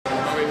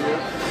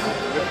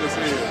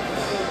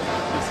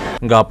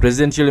nga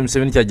President Yoweri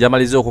Museveni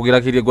kyajjamaliza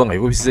okwogera kiri eggwanga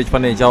yekubisiza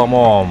ekifaananyi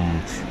ekyawamu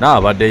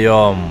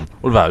n'abaddeyo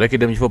oluvannyuma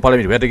lw'ekedde mu kifo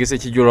Paalamenti bwe yategese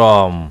ekijjulo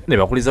ne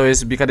bakulizawo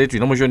SB Kadde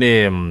tulina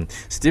Mushoni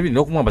Stephen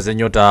n'okumwambaza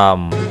ennyota.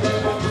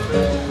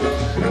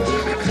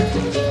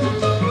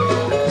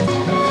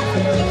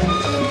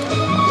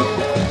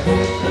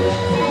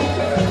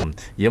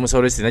 ye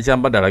Musawulesi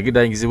Nakyambadde alagidde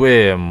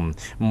ayingizibwe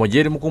mu gye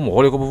erimu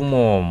kumukoleko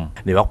buvumu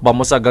ne bakuba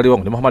Musa Galiwo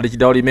ne Muhammad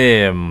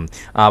Kidawulime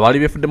abaali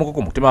beefuddemu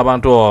ku mutima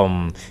abantu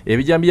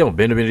ebijambiya mu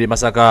Beno by'e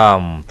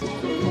Masaka.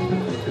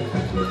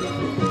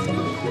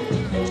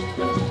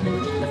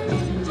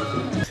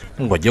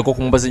 Ng'oggyeko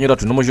okumumbaza ennyota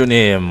Tunu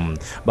Mushoni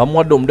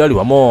bamuwadde omudaali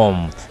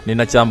wamu ne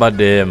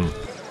Nakyambadde.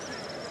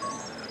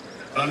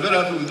 I'm very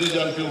happy with these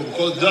young people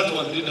because that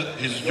one did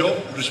his job,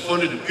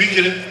 responded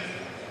quickly.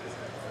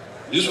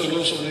 This one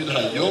also did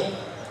her job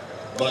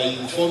by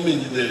informing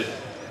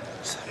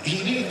he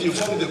didn't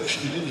inform the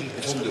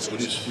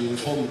police,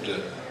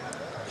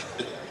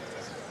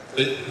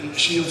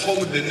 she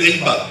informed the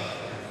neighbor.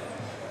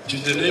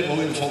 She's the neighbor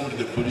who informed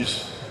the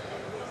police.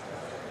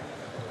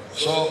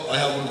 So I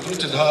have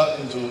recruited her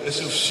into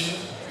SFC.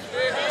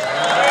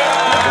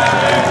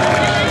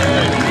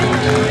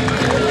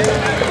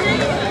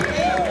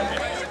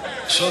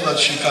 So that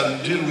she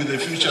can deal with the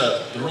future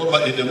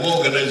robber in a more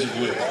organized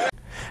way.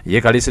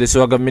 Ye Kaliisirisi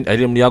wa gavumenti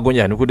ali mu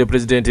lyagonya yanukudde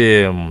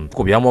Pulezidenti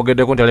ku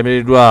byamwogeddeko nti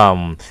alemereddwa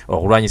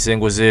okulwanyisa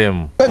enguzi.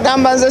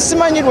 Gamba nze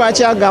simanyi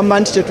lwaki agamba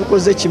nti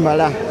tetukoze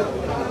kimala.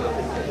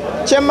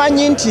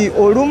 Kyemanyi nti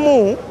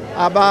olumu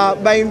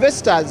ba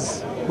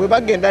investors bwe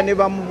bagenda ne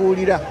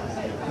bamubuulira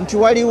nti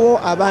waliwo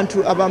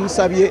abantu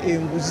abamusabye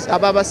enguzi,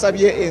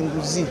 ababasabye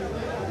enguzi.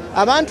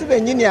 Abantu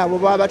bennyini abo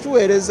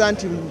babatuweereza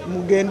nti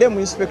mugende mu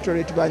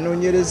inspectorate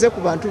banoonyereze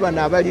ku bantu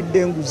bano abalidde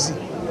enguzi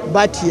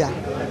batya.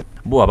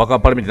 Bo abaka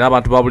Paalamenti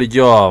n'abantu ba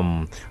bulijjo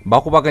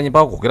bakubaganye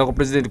mpaka okwogera ku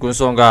Pulezidenti ku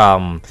nsonga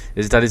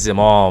ezitali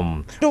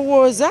zimu.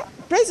 Ndowooza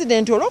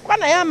Pulezidenti olw'okuba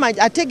naye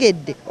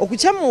ategedde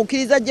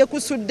okukyamuukiriza gye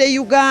kusudde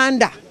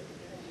Uganda.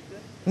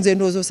 Nze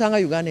ndowooza osanga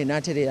Uganda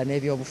enaatereera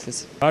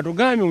n'ebyobufuzi.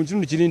 Atugambye mu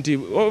kitundu kiri nti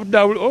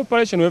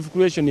operation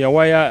evacuation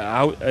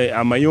yawaya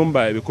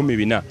amayumba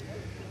 400.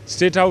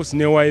 State House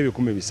newaayo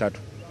 300.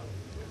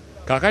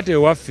 Kakati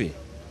ewaffe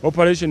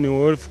operation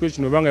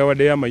evacuation obanga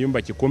yawaddeyo amayumba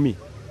 10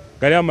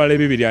 gali amala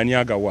 2 ani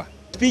agawa.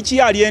 Speech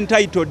yali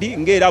entitled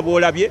ng'era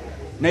boolabye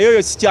naye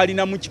oyo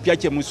sikyalinamu kipya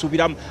kye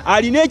musuubiramu.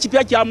 Alina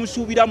ekipya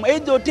kyamusuubiramu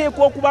edda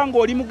oteekwa okuba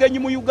ng'oli mugenyi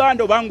mu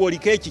Uganda obanga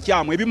oliko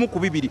ekikyamu ebimu ku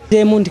bibiri.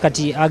 Temu nti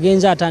kati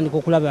agenza atandika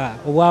okulaba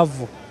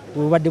obwavu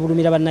obubadde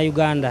bulumira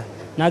bannayuganda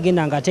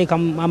n'agenda ng'ateeka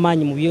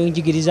amaanyi mu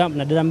by'enjigiriza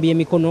naddala mu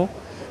by'emikono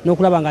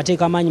n'okulaba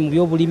ng'ateeka amaanyi mu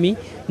by'obulimi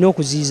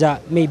n'okuziiza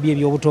maybe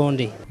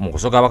ebyobutonde. Mu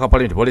kusooka abaka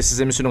Paalamenti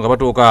boolesiza emisuno nga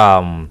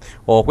batuuka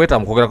okwetaba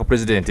mu kwogera ku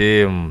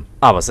Pulezidenti.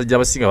 Abasajja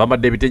abasinga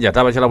bambadde ebitengi ate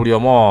abakyala buli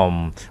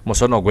omu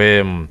musono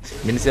gwe.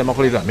 Minisita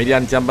y'amakolero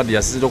Miriam Kyambadde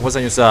yasizza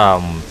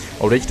okubasanyusa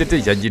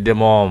olw'ekiteeteeyi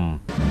ky'ajjiddemu.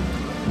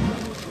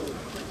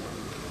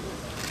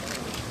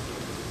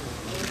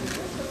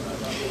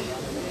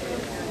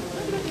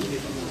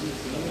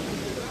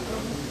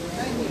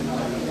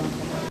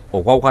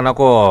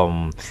 Okwawukanako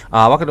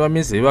abakadde ba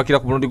minisita bebakira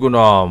ku mulundi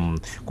guno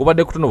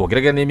kubadde kutono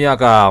bogeragera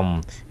n'emyaka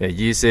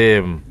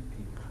egiyise.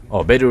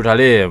 Obedi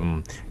Lutale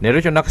ne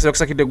Racheal Nakasi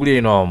bakusakidde eggulu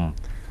eno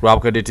lwa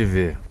Bukedde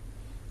TV.